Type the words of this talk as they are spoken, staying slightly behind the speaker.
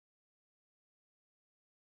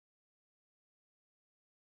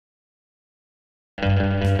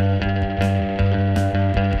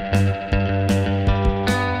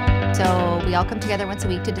So we all come together once a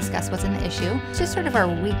week to discuss what's in the issue. It's just sort of our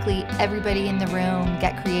weekly, everybody in the room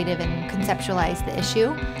get creative and conceptualize the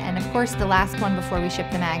issue. And of course, the last one before we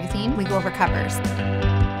ship the magazine, we go over covers.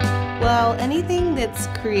 Well, anything that's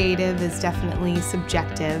creative is definitely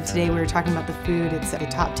subjective. Today we were talking about the food. It's the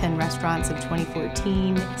top 10 restaurants of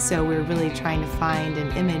 2014. So we're really trying to find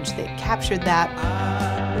an image that captured that.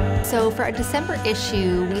 So for our December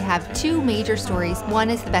issue, we have two major stories. One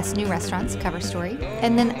is the best new restaurants cover story.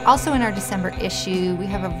 And then also in our December issue, we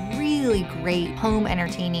have a really great home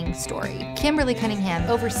entertaining story. Kimberly Cunningham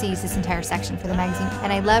oversees this entire section for the magazine,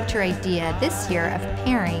 and I loved her idea this year of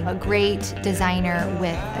pairing a great designer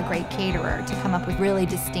with a great caterer to come up with really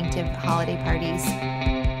distinctive holiday parties.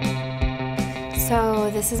 So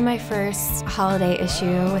this is my first holiday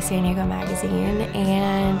issue with San Diego Magazine,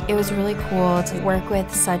 and it was really cool to work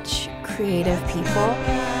with such creative people.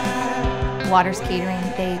 Waters Catering,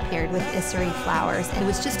 they paired with Isseri Flowers, and it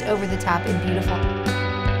was just over the top and beautiful.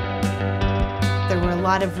 There were a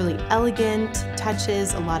lot of really elegant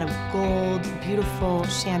touches, a lot of gold, beautiful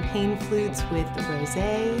champagne flutes with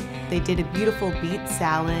rosé. They did a beautiful beet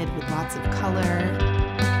salad with lots of color.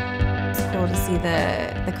 It's cool to see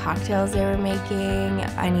the cocktails they were making.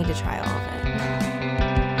 I need to try all of it.